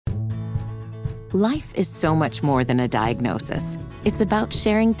Life is so much more than a diagnosis. It's about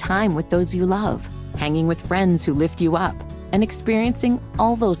sharing time with those you love, hanging with friends who lift you up, and experiencing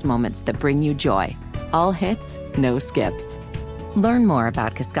all those moments that bring you joy. All hits, no skips. Learn more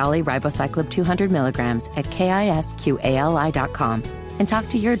about Kisqali Ribociclib 200 milligrams at KISQALI.com and talk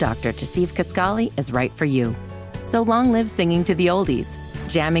to your doctor to see if Kisqali is right for you. So long live singing to the oldies,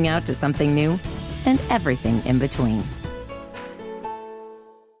 jamming out to something new, and everything in between.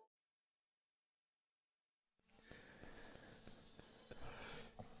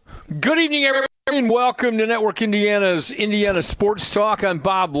 Good evening, everybody, and welcome to Network Indiana's Indiana Sports Talk. I'm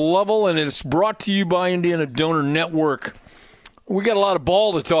Bob Lovell, and it's brought to you by Indiana Donor Network. We got a lot of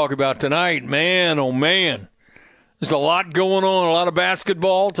ball to talk about tonight. Man, oh man. There's a lot going on, a lot of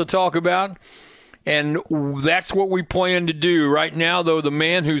basketball to talk about, and that's what we plan to do. Right now, though, the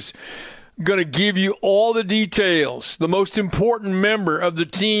man who's going to give you all the details, the most important member of the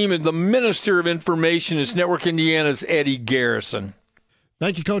team and the Minister of Information is Network Indiana's Eddie Garrison.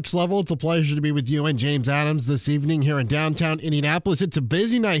 Thank you, Coach Lovell. It's a pleasure to be with you and James Adams this evening here in downtown Indianapolis. It's a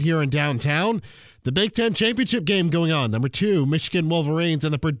busy night here in downtown. The Big Ten Championship game going on. Number 2, Michigan Wolverines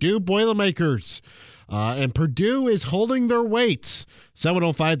and the Purdue Boilermakers. And Purdue is holding their weights.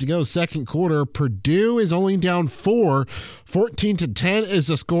 7:05 to go, second quarter. Purdue is only down 4. 14-10 is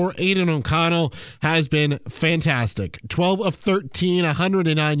the score. Aiden O'Connell has been fantastic. 12 of 13,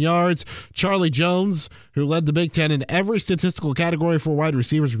 109 yards. Charlie Jones, who led the Big Ten in every statistical category for wide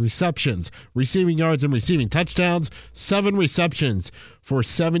receivers, receptions, receiving yards, and receiving touchdowns. 7 receptions for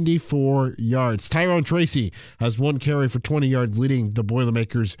 74 yards. Tyrone Tracy has 1 carry for 20 yards, leading the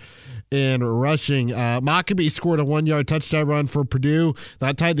Boilermakers in rushing. Maccabee scored a 1-yard touchdown run for Purdue.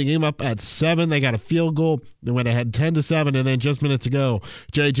 That tied the game up at 7. They got a field goal. They went ahead 10-7, and then just minutes ago,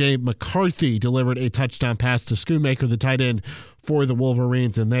 J.J. McCarthy delivered a touchdown pass to Schoonmaker, the tight end for the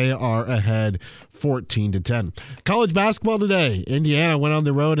Wolverines, and they are ahead 14-10. College basketball today. Indiana went on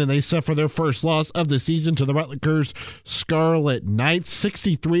the road, and they suffered their first loss of the season to the Rutgers Scarlet Knights,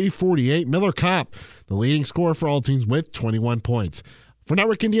 63-48. Miller Kopp, the leading scorer for all teams, with 21 points. For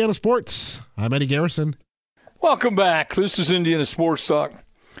Network Indiana Sports, I'm Eddie Garrison. Welcome back. This is Indiana Sports Talk.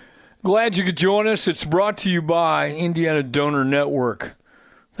 Glad you could join us. It's brought to you by Indiana Donor Network.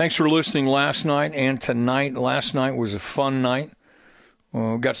 Thanks for listening last night and tonight. Last night was a fun night.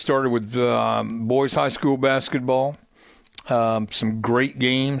 Got started with boys high school basketball. Some great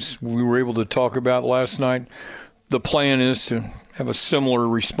games we were able to talk about last night. The plan is to have a similar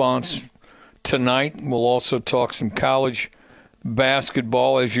response tonight. We'll also talk some college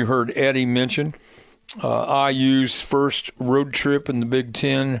basketball, as you heard Eddie mention. IU's first road trip in the Big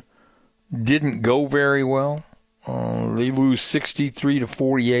Ten didn't go very well. They lose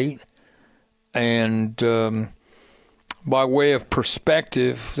 63-48. And by way of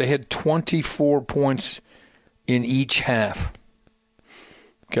perspective, they had 24 points in each half.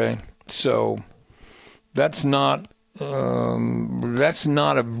 Okay, so that's not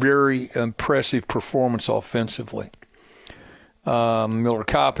a very impressive performance offensively. Miller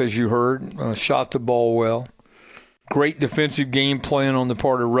Kopp, as you heard, shot the ball well. Great defensive game plan on the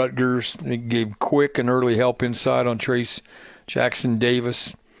part of Rutgers. They gave quick and early help inside on Trace Jackson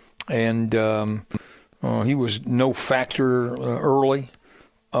Davis. And he was no factor early.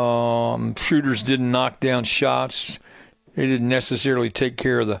 Shooters didn't knock down shots. They didn't necessarily take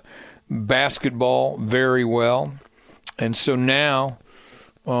care of the basketball very well. And so now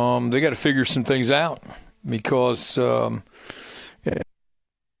they got to figure some things out because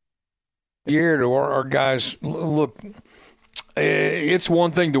year to our guys, look, it's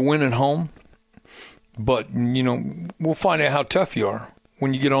one thing to win at home, but, we'll find out how tough you are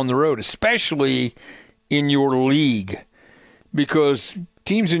when you get on the road, especially in your league, because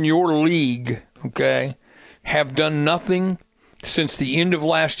teams in your league, okay, have done nothing since the end of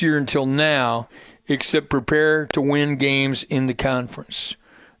last year until now except prepare to win games in the conference.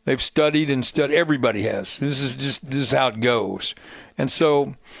 They've studied and studied. Everybody has. This is how it goes. And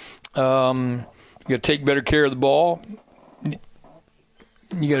so you got to take better care of the ball.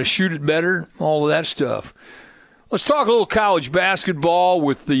 You got to shoot it better, all of that stuff. Let's talk a little college basketball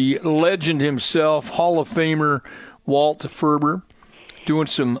with the legend himself, Hall of Famer Walt Ferber, doing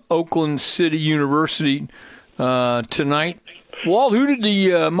some Oakland City University tonight. Walt, who did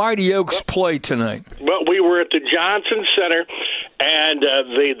the Mighty Oaks play tonight? Well, we were at the Johnson Center, and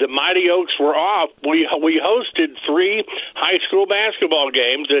the Mighty Oaks were off. We hosted 3 high school basketball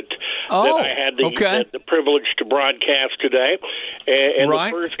games that I had the privilege to broadcast today. In the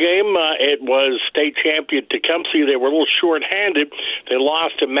first game, it was state champion Tecumseh. They were a little short-handed. They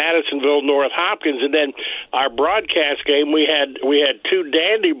lost to Madisonville North Hopkins, and then our broadcast game, we had 2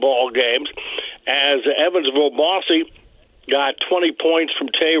 dandy ball games as Evansville Bossy got 20 points from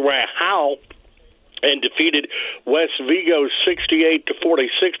Tay-Ray Howell and defeated West Vigo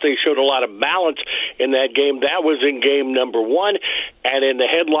 68-46. They showed a lot of balance in that game. That was in game number 1. And in the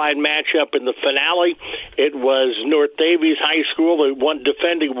headline matchup in the finale, it was North Davies High School, the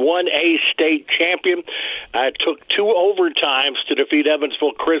defending 1A state champion. Took 2 overtimes to defeat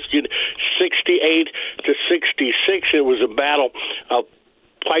Evansville Christian 68-66. It was a battle of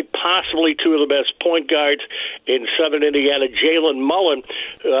quite possibly 2 of the best point guards in Southern Indiana. Jalen Mullen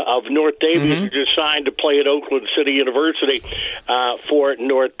of North Davies just signed to play at Oakland City University for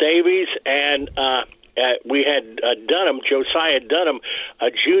North Davies, and we had Josiah Dunham, a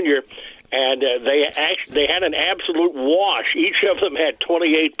junior, and they had an absolute wash. Each of them had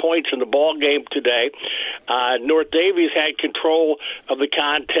 28 points in the ball game today. North Davies had control of the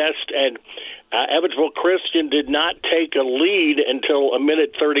contest, and Evansville Christian did not take a lead until a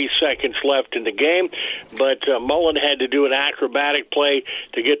minute 30 seconds left in the game, but Mullen had to do an acrobatic play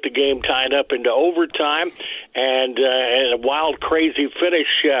to get the game tied up into overtime, and a wild, crazy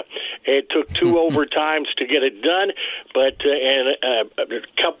finish. It took 2 overtimes to get it done, but and a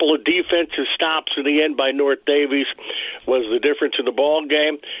couple of defensive stops in the end by North Davies was the difference in the ball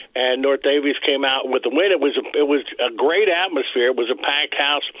game, and North Davies came out with the win. It was a great atmosphere. It was a packed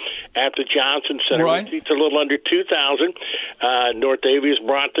house at the Johnson Center. Right. It's a little under 2,000. North Davies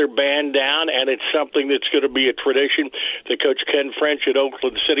brought their band down, and it's something that's going to be a tradition that Coach Ken French at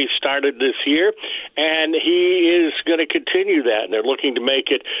Oakland City started this year, and he is going to continue that, and they're looking to make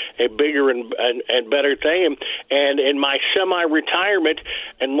it a bigger and better thing. And in my semi-retirement,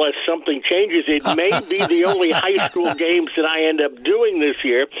 unless something changes, it may be the only high school games that I end up doing this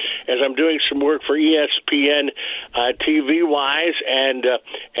year, as I'm doing some work for ESPN TV-wise, and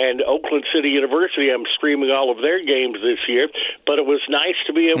Oakland City University. I'm streaming all of their games this year, but it was nice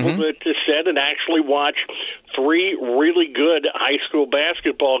to be able to sit and actually watch 3 really good high school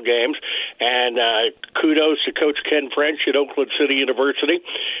basketball games, and kudos to Coach Ken French at Oakland City University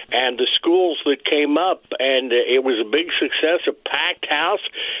and the schools that came up, and it was a big success, a packed house,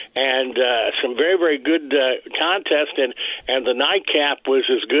 and some very, very good contest, and the nightcap was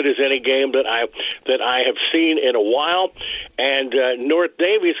as good as any game that I have seen in a while. And North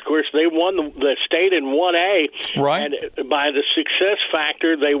Davies, of course, they won the state in 1A, right? And by the success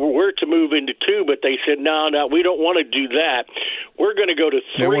factor, they were to move into 2, but they said, no, we don't want to do that. We're going to go to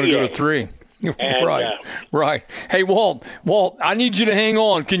 3. They want to go to 3. And, right. Hey, Walt, I need you to hang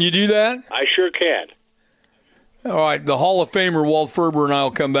on. Can you do that? I sure can. All right, the Hall of Famer Walt Ferber and I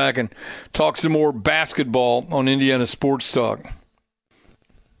will come back and talk some more basketball on Indiana Sports Talk.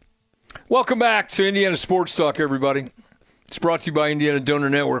 Welcome back to Indiana Sports Talk, everybody. It's brought to you by Indiana Donor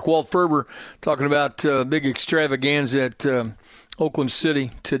Network. Walt Ferber talking about big extravaganza at Oakland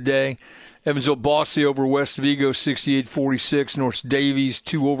City today. Evansville Bossy over West Vigo 68-46. North Davies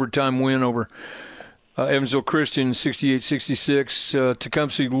 2 overtime win over Evansville Christian 68-66.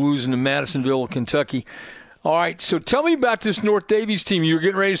 Tecumseh losing to Madisonville, Kentucky. All right, so tell me about this North Davies team. You were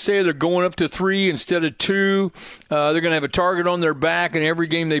getting ready to say they're going up to 3 instead of 2. They're going to have a target on their back in every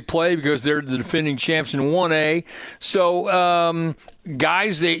game they play because they're the defending champs in 1A. So,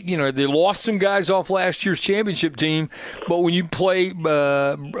 guys, they lost some guys off last year's championship team, but when you play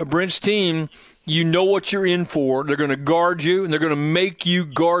Brent's team, you know what you're in for. They're going to guard you, and they're going to make you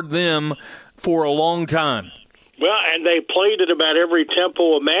guard them for a long time. Well, and they played at about every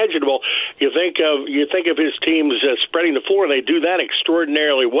tempo imaginable. You think of his teams spreading the floor. They do that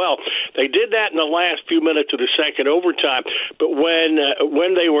extraordinarily well. They did that in the last few minutes of the second overtime. But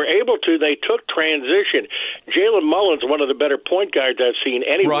when they were able to, they took transition. Jalen Mullen's one of the better point guards I've seen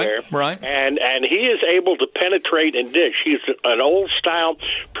anywhere. Right. And he is able to penetrate and dish. He's an old-style,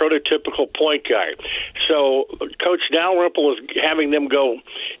 prototypical point guard. So Coach Dalrymple is having them go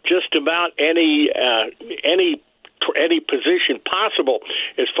just about any position possible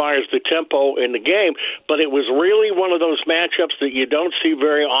as far as the tempo in the game, but it was really one of those matchups that you don't see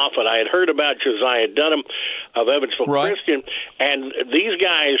very often. I had heard about Josiah Dunham of Evansville Christian, and these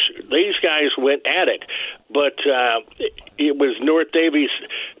guys went at it. but it was North Davies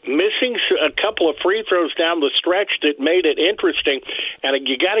missing a couple of free throws down the stretch that made it interesting. And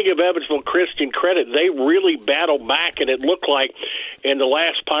you got to give Evansville Christian credit. They really battled back, and it looked like in the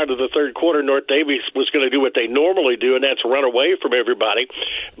last part of the third quarter, North Davies was going to do what they normally do, and that's run away from everybody.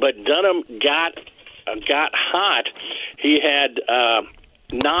 But Dunham got hot. He had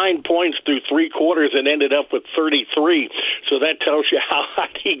 9 points through three quarters and ended up with 33. So that tells you how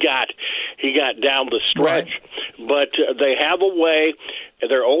hot he got down the stretch. Right. But they have a way.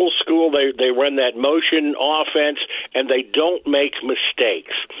 They're old school. They run that motion offense, and they don't make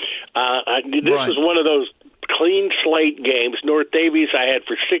mistakes. This is one of those clean slate games. North Davies I had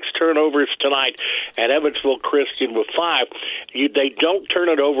for 6 turnovers tonight, and Evansville Christian with 5. They don't turn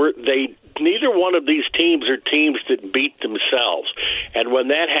it over. Neither one of these teams are teams that beat themselves, and when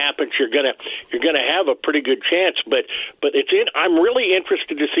that happens, you're gonna have a pretty good chance. But I'm really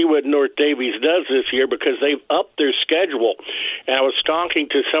interested to see what North Davies does this year, because they've upped their schedule. And I was talking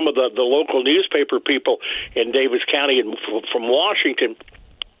to some of the local newspaper people in Davis County and from Washington.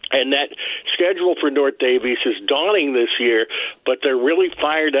 And that schedule for North Davies is daunting this year, but they're really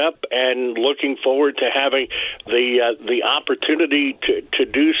fired up and looking forward to having the opportunity to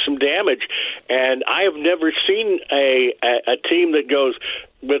do some damage. And I have never seen a team that goes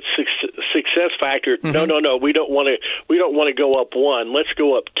with success factor. Mm-hmm. No, we don't want to go up 1. Let's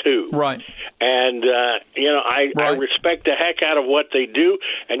go up 2. Right. And I respect the heck out of what they do.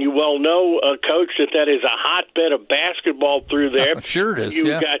 And you well know, Coach, that is a hotbed of basketball through there. Sure it is.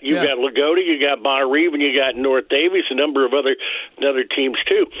 You've got Lagodi, you got Bonnerive, and you got North Davies, a number of other teams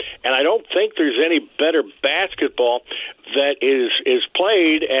too. And I don't think there's any better basketball that is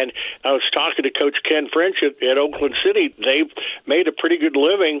played. And I was talking to Coach Ken French at Oakland City. They've made a pretty good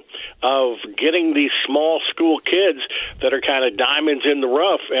living of getting these small school kids that are kind of diamonds in the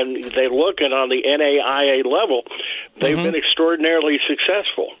rough, and they look at on the NAIA level, they've been extraordinarily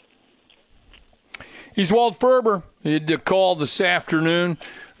successful. He's Walt Ferber. He had a call this afternoon.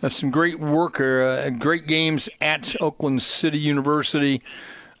 Some great work, great games at Oakland City University.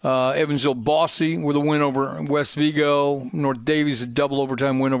 Evansville Bossy with a win over West Vigo. North Davies a double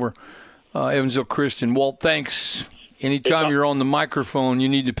overtime win over Evansville Christian. Walt, thanks. Anytime you're on the microphone, you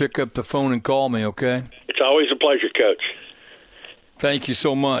need to pick up the phone and call me, okay? It's always a pleasure, Coach. Thank you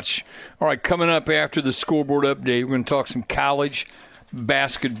so much. All right, coming up after the scoreboard update, we're going to talk some college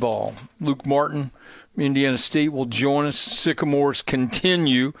basketball. Luke Martin, Indiana State, will join us. Sycamores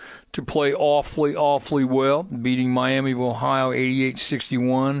continue to play awfully well, beating Miami of Ohio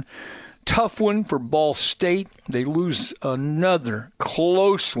 88-61. Tough one for Ball State. They lose another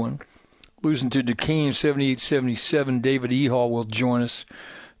close one, losing to Duquesne 78-77. David Ehall will join us.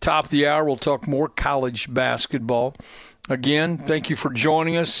 Top of the hour, we'll talk more college basketball. Again, thank you for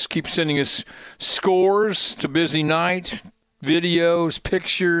joining us. Keep sending us scores. It's a busy night. Videos,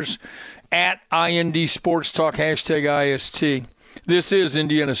 pictures, at IND Sports Talk, hashtag IST. This is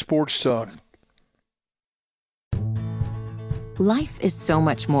Indiana Sports Talk. Life is so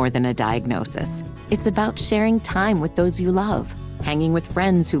much more than a diagnosis. It's about sharing time with those you love, hanging with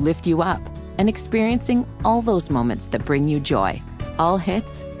friends who lift you up, and experiencing all those moments that bring you joy. All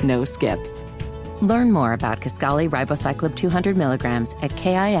hits, no skips. Learn more about Kisqali Ribociclib 200 milligrams at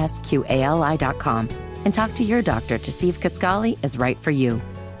KISQALI.com and talk to your doctor to see if Kisqali is right for you.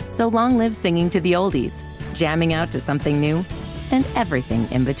 So long live singing to the oldies, jamming out to something new, and everything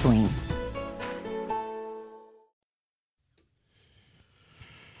in between.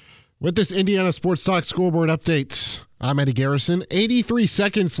 With this Indiana Sports Talk scoreboard update, I'm Eddie Garrison. 83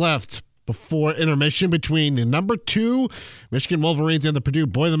 seconds left before intermission between the number 2 Michigan Wolverines and the Purdue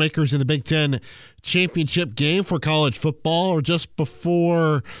Boilermakers in the Big Ten championship game for college football, or just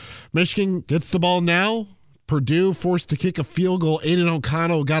before Michigan gets the ball now. Purdue forced to kick a field goal. Aiden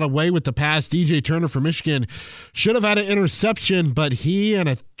O'Connell got away with the pass. DJ Turner for Michigan should have had an interception, but he and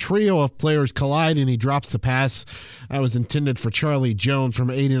a trio of players collide, and he drops the pass. That was intended for Charlie Jones from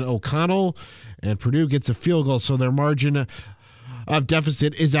Aiden O'Connell, and Purdue gets a field goal, so their margin of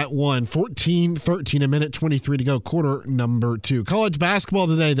deficit is at 1. 14-13, a minute 23 to go, quarter number 2. College basketball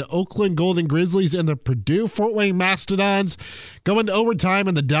today, the Oakland Golden Grizzlies and the Purdue Fort Wayne Mastodons go into overtime,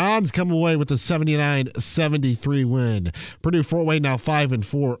 and the Dons come away with a 79-73 win. Purdue Fort Wayne now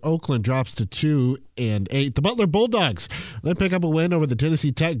 5-4. Oakland drops to 2-8. The Butler Bulldogs, they pick up a win over the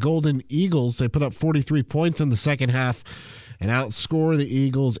Tennessee Tech Golden Eagles. They put up 43 points in the second half and outscore the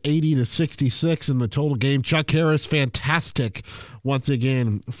Eagles 80-66 in the total game. Chuck Harris, fantastic once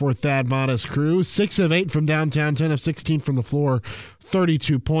again for Thad Matta's crew. 6 of 8 from downtown, 10 of 16 from the floor,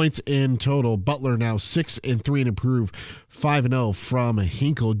 32 points in total. Butler now 6-3 and improve 5-0 from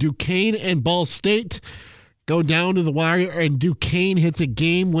Hinkle. Duquesne and Ball State go down to the wire, and Duquesne hits a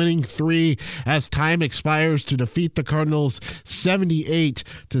game-winning 3 as time expires to defeat the Cardinals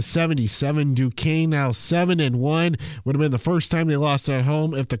 78-77. Duquesne now 7-1. Would have been the first time they lost at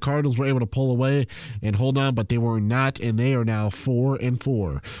home if the Cardinals were able to pull away and hold on, but they were not, and they are now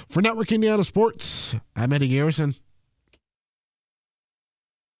 4-4. For Network Indiana Sports, I'm Eddie Garrison.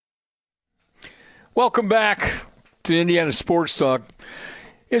 Welcome back to Indiana Sports Talk.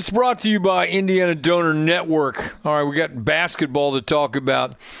 It's brought to you by Indiana Donor Network. All right, we got basketball to talk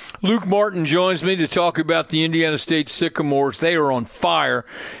about. Luke Martin joins me to talk about the Indiana State Sycamores. They are on fire.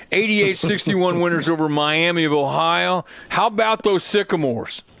 88-61 winners over Miami of Ohio. How about those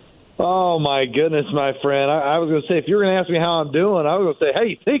Sycamores? Oh, my goodness, my friend. I was going to say, if you were going to ask me how I'm doing, I was going to say, how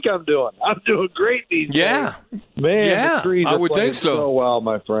you think I'm doing? I'm doing great these days. Yeah. Man, the Trees I would think so well,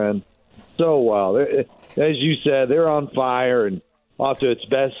 my friend. So well. As you said, they're on fire and off to its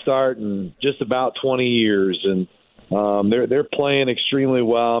best start in just about 20 years. And they're playing extremely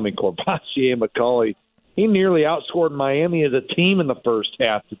well. I mean, Corbassier and McCauley, he nearly outscored Miami as a team in the first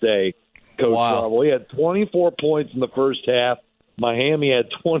half today, Coach Lovell. He had 24 points in the first half. Miami had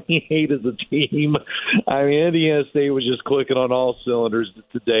 28 as a team. I mean, Indiana State was just clicking on all cylinders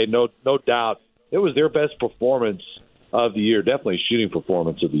today, no doubt. It was their best performance of the year, definitely shooting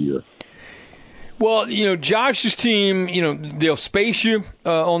performance of the year. Well, Josh's team, they'll space you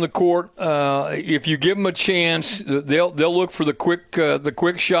on the court. If you give them a chance, they'll look for the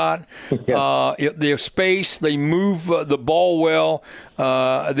quick shot. They're space. They move the ball well.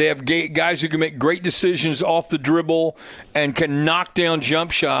 They have guys who can make great decisions off the dribble and can knock down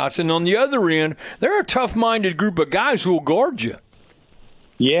jump shots. And on the other end, they're a tough-minded group of guys who will guard you.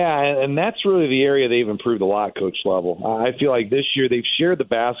 Yeah, and that's really the area they've improved a lot, Coach Lovell. I feel like this year they've shared the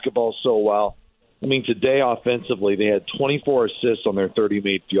basketball so well. I mean, today offensively, they had 24 assists on their 30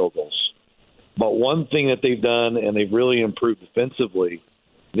 made field goals. But one thing that they've done, and they've really improved defensively,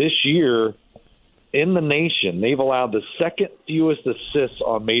 this year in the nation, they've allowed the second fewest assists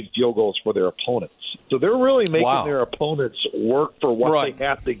on made field goals for their opponents. So they're really making their opponents work for what they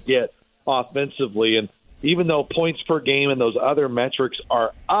have to get offensively. And even though points per game and those other metrics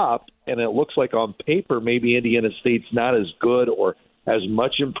are up, and it looks like on paper maybe Indiana State's not as good or as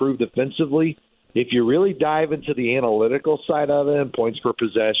much improved defensively, if you really dive into the analytical side of it, and points per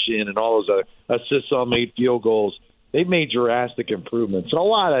possession and all those other assists on made field goals, they've made drastic improvements. And a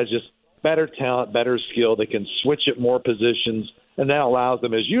lot of that is just better talent, better skill. They can switch at more positions, and that allows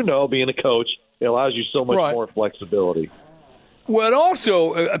them, as you know, being a coach, it allows you so much more flexibility. Well, it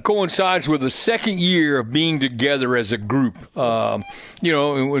also coincides with the second year of being together as a group.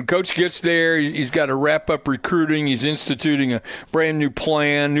 When Coach gets there, he's got to wrap up recruiting. He's instituting a brand new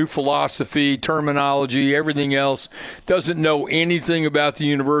plan, new philosophy, terminology, everything else. Doesn't know anything about the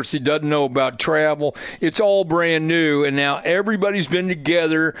university, doesn't know about travel. It's all brand new, and now everybody's been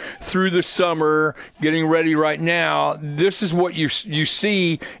together through the summer, getting ready right now. This is what you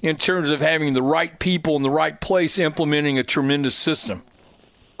see in terms of having the right people in the right place implementing a tremendous system.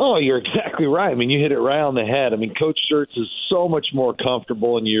 Oh, you're exactly right. I mean, you hit it right on the head. I mean, Coach Schertz is so much more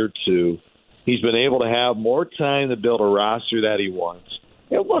comfortable in year two. He's been able to have more time to build a roster that he wants.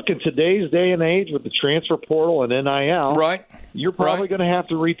 And look, in today's day and age with the transfer portal and NIL, you're probably going to have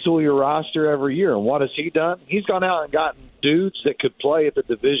to retool your roster every year. And what has he done? He's gone out and gotten dudes that could play at the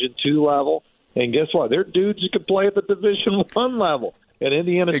Division II level. And guess what? They're dudes that could play at the Division I level. And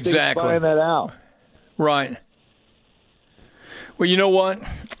Indiana State's finding that out. Right. Well, you know what?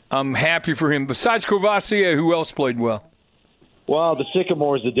 I'm happy for him. Besides Courvoisier, who else played well? Well, the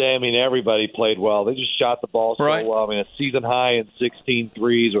Sycamores today, I mean, everybody played well. They just shot the ball so well. I mean, a season high in 16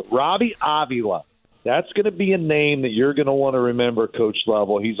 threes. Robbie Avila, that's going to be a name that you're going to want to remember, Coach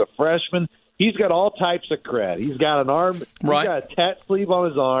Lovell. He's a freshman. He's got all types of cred. He's got an arm. He's got a tat sleeve on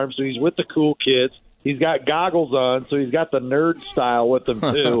his arm, so he's with the cool kids. He's got goggles on, so he's got the nerd style with him,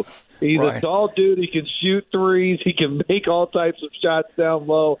 too. He's a tall dude. He can shoot threes. He can make all types of shots down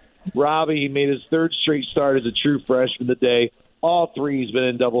low. Robbie, he made his third straight start as a true freshman today. All three, he's been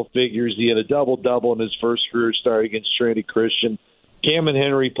in double figures. He had a double-double in his first career start against Trinity Christian. Cameron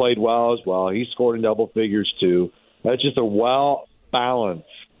Henry played well as well. He scored in double figures, too. That's just a well-balanced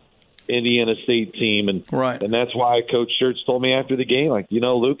Indiana State team. And that's why Coach Schertz told me after the game,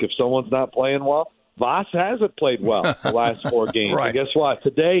 Luke, if someone's not playing well, Voss hasn't played well the last 4 games. And guess what?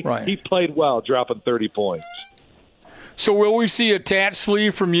 Today, he played well, dropping 30 points. So will we see a tat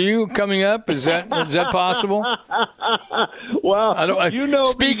sleeve from you coming up? Is that possible? Well,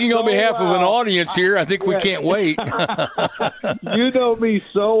 speaking on behalf of an audience here, I think we can't wait. You know me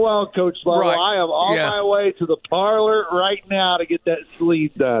so well, Coach Lovell. I am on my way to the parlor right now to get that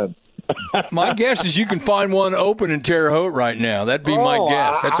sleeve done. My guess is you can find one open in Terre Haute right now. That'd be my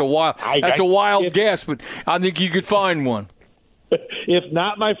guess. That's a wild guess, but I think you could find one. If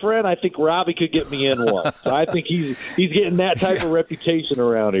not, my friend, I think Robbie could get me in one. So I think he's getting that type of reputation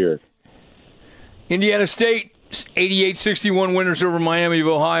around here. Indiana State, 88-61 winners over Miami of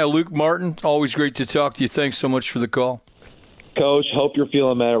Ohio. Luke Martin, always great to talk to you. Thanks so much for the call. Coach, hope you're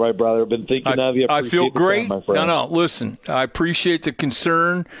feeling better, my brother. I've been thinking of you. I feel great. Time, my friend. No, listen, I appreciate the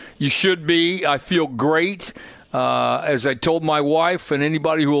concern. You should be. I feel great. As I told my wife and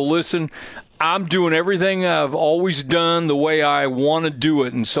anybody who will listen, I'm doing everything I've always done the way I want to do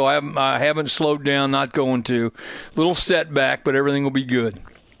it, and so I haven't slowed down, not going to. Little setback, but everything will be good.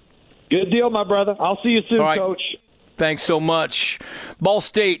 Good deal, my brother. I'll see you soon, Coach. Thanks so much. Ball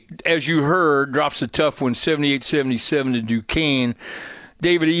State, as you heard, drops a tough one, 78-77 to Duquesne.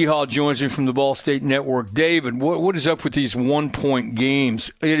 David Ehaw joins me from the Ball State Network. David, what is up with these 1-point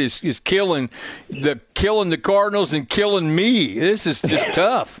games? It is killing the Cardinals and killing me. This is just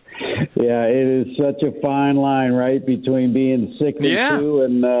tough. Yeah, it is such a fine line, right, between being 6-2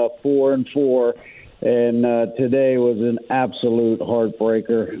 and 4-4. And today was an absolute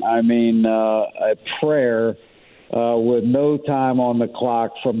heartbreaker. I mean, a prayer with no time on the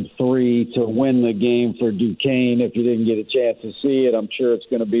clock from 3 to win the game for Duquesne. If you didn't get a chance to see it, I'm sure it's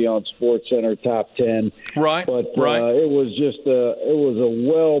going to be on SportsCenter Top 10. Right, but right. It was a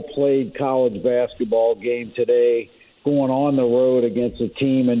well-played college basketball game today, going on the road against a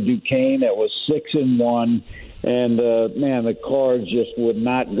team in Duquesne that was 6-1. And, man, the Cards just would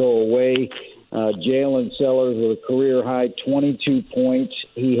not go away. Jalen Sellers with a career-high 22 points.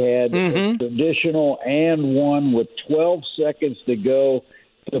 He had a traditional and one with 12 seconds to go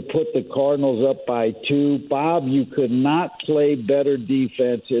to put the Cardinals up by 2. Bob, you could not play better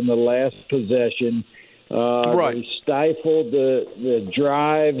defense in the last possession. They stifled the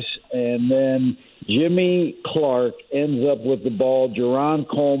drives, and then Jimmy Clark ends up with the ball. Jerron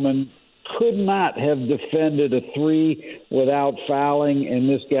Coleman could not have defended a 3 without fouling, and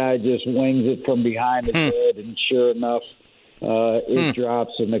this guy just wings it from behind the head, and sure enough, it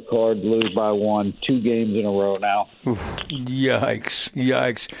drops, and the Cards lose by 1. 2 games in a row now.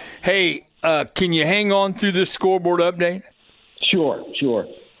 Yikes. Hey, can you hang on through this scoreboard update? Sure.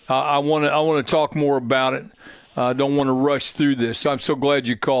 I want to talk more about it. I don't want to rush through this. I'm so glad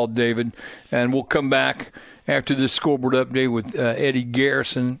you called, David, and we'll come back after this scoreboard update with Eddie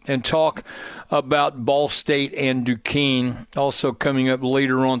Garrison and talk about Ball State and Duquesne. Also coming up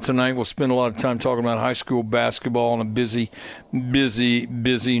later on tonight, we'll spend a lot of time talking about high school basketball on a busy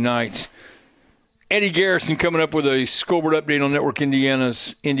night. Eddie Garrison coming up with a scoreboard update on Network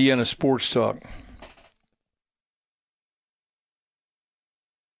Indiana's Indiana Sports Talk.